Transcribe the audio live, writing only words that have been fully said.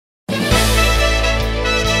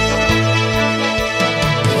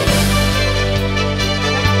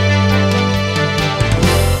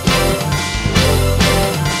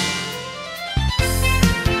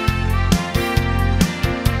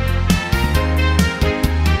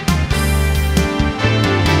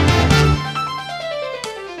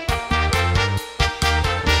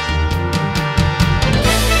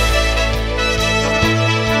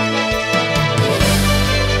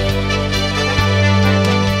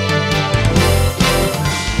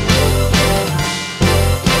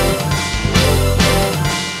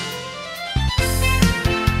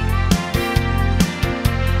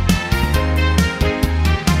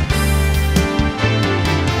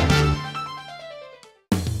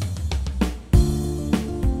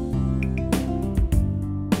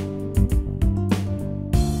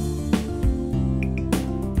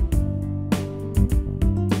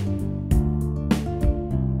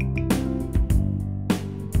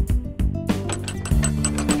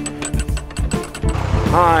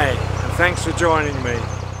Hi, and thanks for joining me.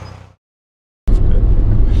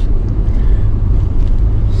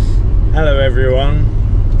 Hello everyone,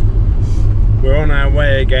 we're on our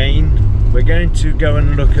way again. We're going to go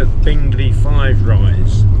and look at Bingley 5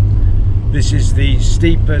 Rise. This is the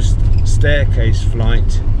steepest staircase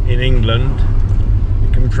flight in England.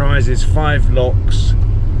 It comprises 5 locks,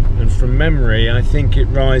 and from memory I think it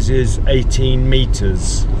rises 18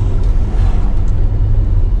 metres.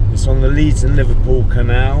 It's on the Leeds and Liverpool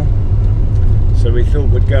Canal, so we thought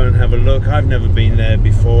we'd go and have a look. I've never been there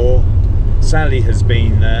before. Sally has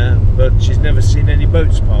been there, but she's never seen any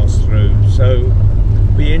boats pass through, so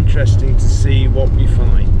it'll be interesting to see what we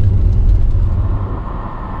find.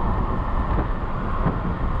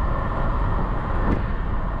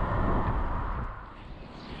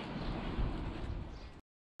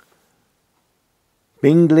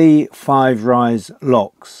 Bingley 5 Rise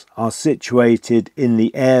locks are situated in the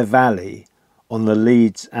Aire Valley on the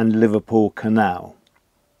Leeds and Liverpool Canal,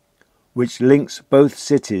 which links both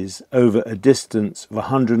cities over a distance of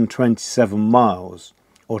 127 miles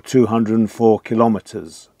or 204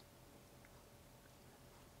 kilometres.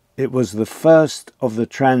 It was the first of the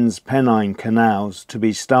Trans-Pennine canals to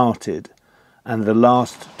be started and the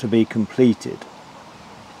last to be completed.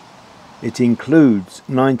 It includes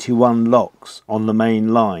 91 locks on the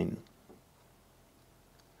main line.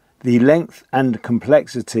 The length and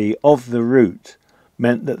complexity of the route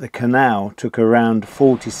meant that the canal took around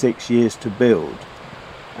 46 years to build,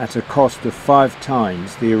 at a cost of 5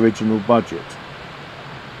 times the original budget.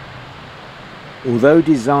 Although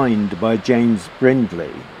designed by James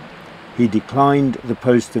Bingley, he declined the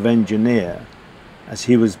post of engineer as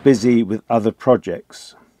he was busy with other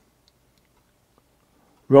projects.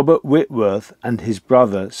 Robert Whitworth and his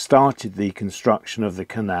brother started the construction of the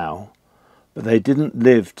canal, but they didn't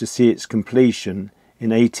live to see its completion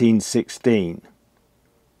in 1816.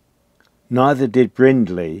 Neither did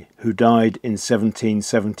Bingley, who died in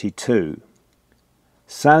 1772.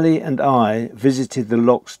 Sally and I visited the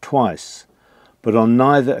locks twice, but on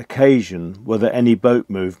neither occasion were there any boat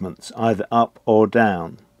movements either up or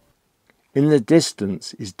down. In the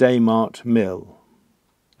distance is Daymart Mill.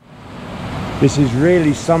 This is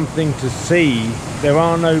really something to see. There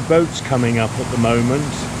are no boats coming up at the moment,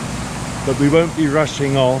 but we won't be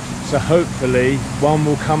rushing off, so hopefully one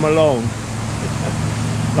will come along.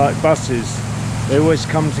 Like buses, they always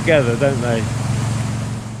come together, don't they?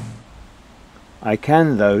 I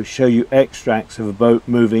can though show you extracts of a boat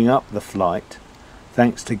moving up the flight,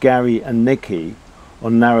 thanks to Gary and Nikki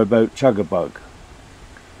on Narrowboat Chuggabug,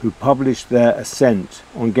 who published their ascent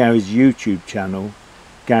on Gary's YouTube channel,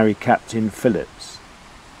 Gary Captain Phillips.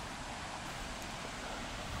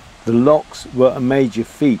 The locks were a major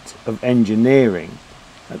feat of engineering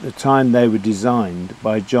at the time. They were designed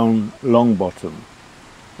by John Longbottom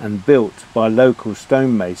and built by local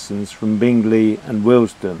stonemasons from Bingley and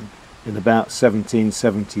Willesden in about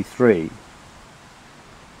 1773.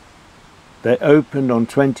 They opened on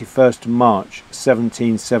 21st March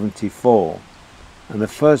 1774, and the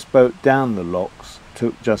first boat down the locks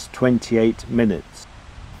took just 28 minutes.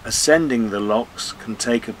 Ascending the locks can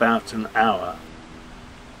take about an hour.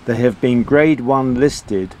 They have been Grade 1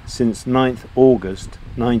 listed since 9th August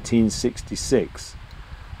 1966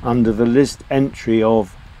 under the list entry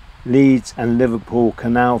of Leeds and Liverpool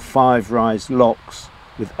Canal 5 Rise locks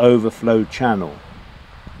with overflow channel.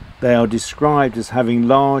 They are described as having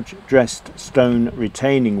large dressed stone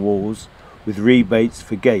retaining walls with rebates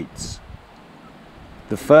for gates.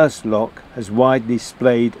 The first lock has widely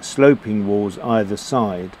splayed sloping walls either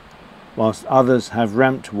side, whilst others have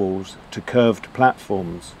ramped walls to curved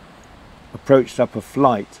platforms, approached up a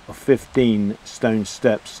flight of 15 stone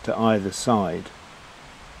steps to either side.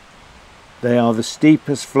 They are the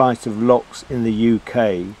steepest flight of locks in the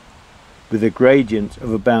UK, with a gradient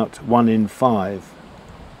of about 1 in 5,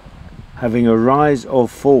 having a rise or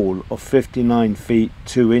fall of 59 feet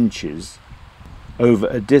 2 inches over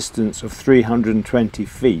a distance of 320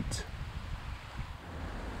 feet.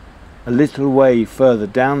 A little way further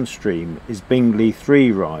downstream is Bingley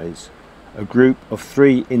 3 Rise, a group of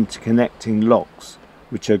 3 interconnecting locks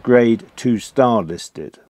which are Grade 2 star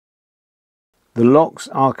listed. The locks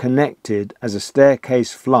are connected as a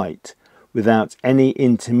staircase flight without any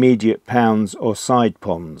intermediate pounds or side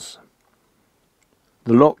ponds.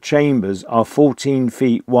 The lock chambers are 14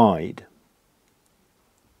 feet wide.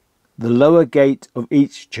 The lower gate of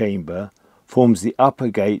each chamber forms the upper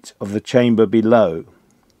gate of the chamber below.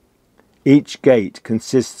 Each gate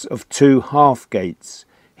consists of 2 half gates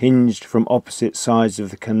hinged from opposite sides of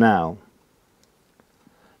the canal.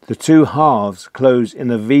 The 2 halves close in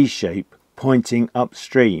a V shape pointing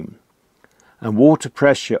upstream, and water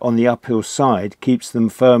pressure on the uphill side keeps them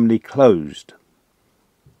firmly closed.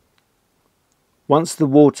 Once the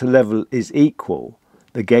water level is equal,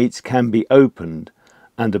 the gates can be opened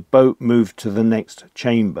and a boat moved to the next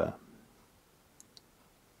chamber.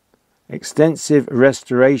 Extensive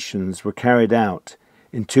restorations were carried out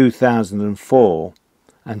in 2004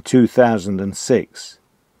 and 2006,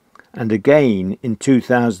 and again in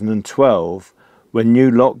 2012 when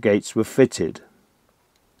new lock gates were fitted.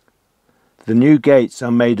 The new gates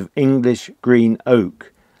are made of English green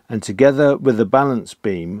oak and together with the balance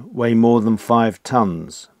beam weigh more than 5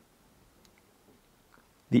 tons.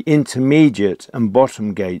 The intermediate and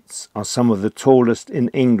bottom gates are some of the tallest in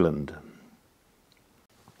England.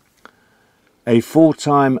 A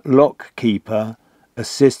full-time lock keeper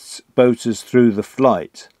assists boaters through the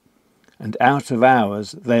flight, and out of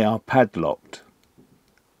hours they are padlocked.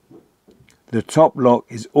 The top lock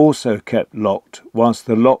is also kept locked whilst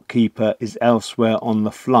the lock keeper is elsewhere on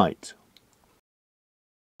the flight.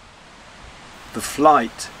 The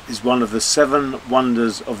flight is one of the 7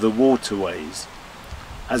 wonders of the Waterways,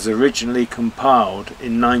 as originally compiled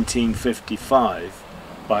in 1955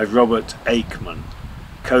 by Robert Aikman,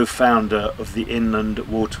 co-founder of the Inland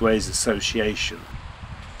Waterways Association.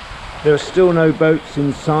 There are still no boats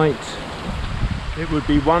in sight. It would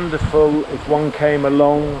be wonderful if one came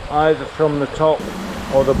along either from the top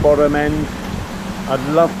or the bottom end.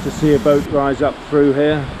 I'd love to see a boat rise up through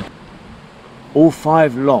here. All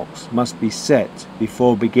 5 locks must be set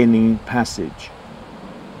before beginning passage.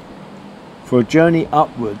 For a journey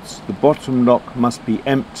upwards, the bottom lock must be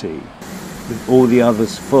empty, with all the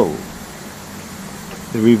others full.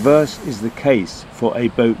 The reverse is the case for a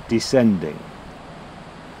boat descending.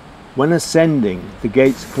 When ascending, the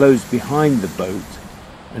gates close behind the boat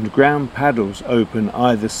and ground paddles open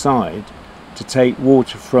either side to take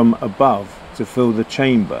water from above to fill the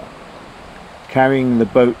chamber, carrying the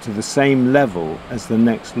boat to the same level as the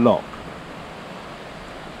next lock.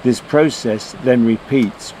 This process then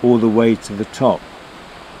repeats all the way to the top.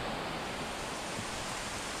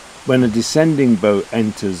 When a descending boat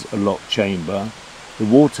enters a lock chamber, the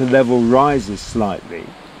water level rises slightly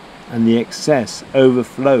and the excess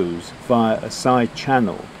overflows via a side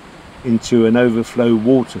channel into an overflow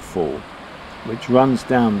waterfall, which runs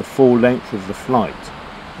down the full length of the flight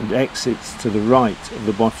and exits to the right of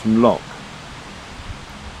the bottom lock.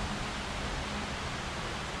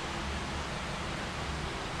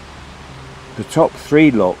 The top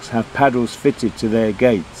 3 locks have paddles fitted to their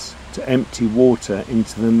gates to empty water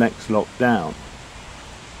into the next lock down,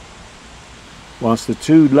 whilst the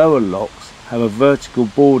 2 lower locks have a vertical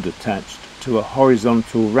board attached to a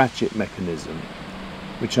horizontal ratchet mechanism,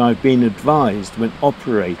 which I've been advised when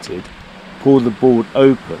operated pull the board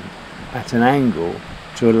open at an angle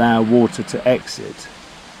to allow water to exit.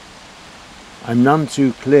 I'm none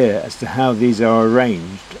too clear as to how these are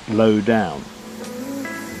arranged low down.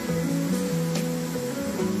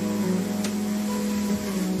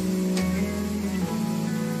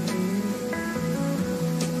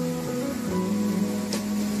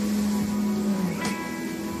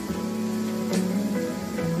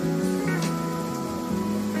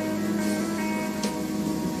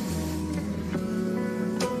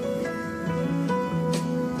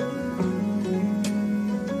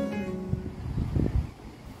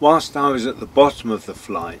 Whilst I was at the bottom of the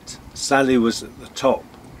flight, Sally was at the top,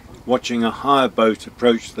 watching a higher boat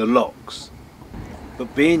approach the locks.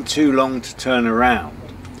 But being too long to turn around,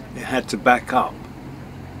 it had to back up.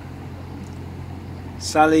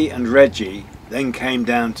 Sally and Reggie then came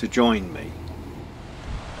down to join me.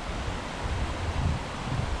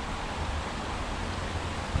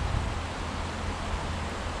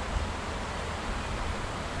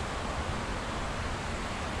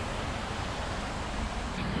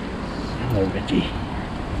 Hello, Reggie.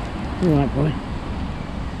 You alright, boy?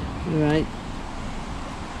 You alright?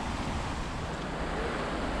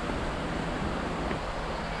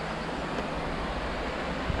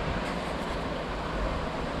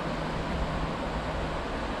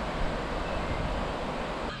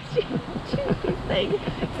 Cheeky thing.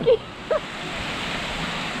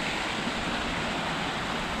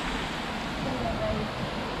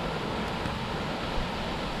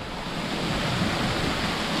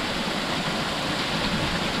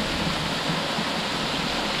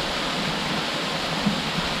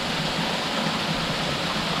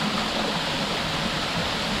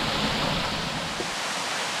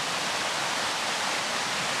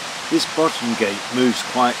 This bottom gate moves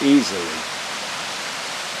quite easily.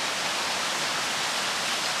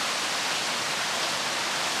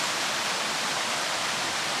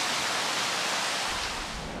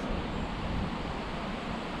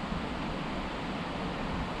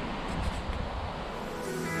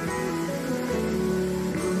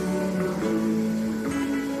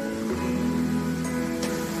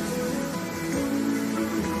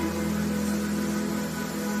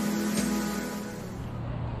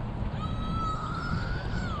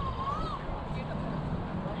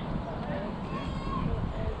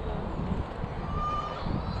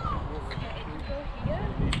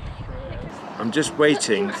 I'm just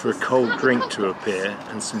waiting for a cold drink to appear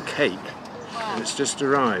and some cake, and it's just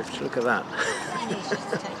arrived. Look at that.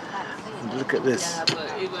 And look at this.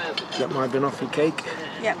 Is that my banoffee cake?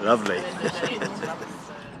 Yeah. Lovely.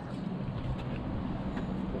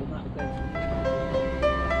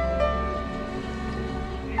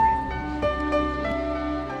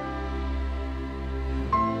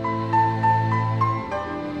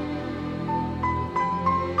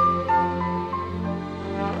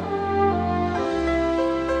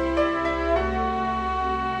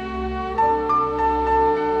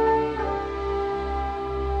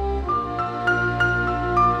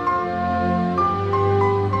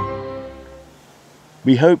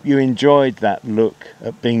 We hope you enjoyed that look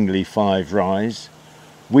at Bingley Five Rise.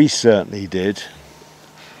 We certainly did.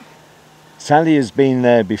 Sally has been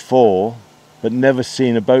there before, but never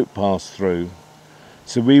seen a boat pass through.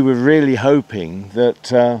 So we were really hoping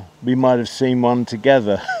that we might have seen one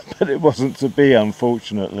together, but it wasn't to be,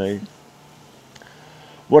 unfortunately.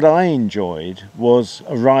 What I enjoyed was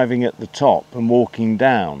arriving at the top and walking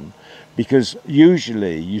down, because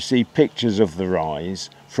usually you see pictures of the rise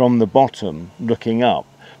from the bottom looking up,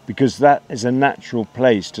 because that is a natural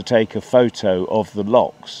place to take a photo of the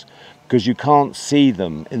locks, because you can't see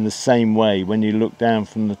them in the same way when you look down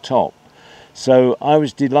from the top. So I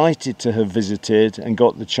was delighted to have visited and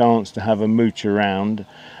got the chance to have a mooch around,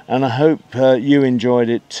 and I hope you enjoyed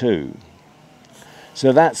it too.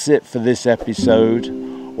 So that's it for this episode.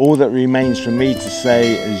 All that remains for me to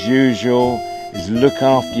say, as usual, is look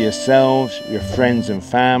after yourselves, your friends and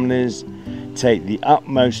families. Take the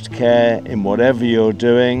utmost care in whatever you're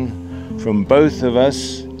doing. From both of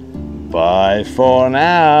us, bye for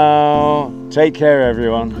now. Take care,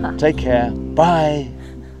 everyone. Take care. Bye.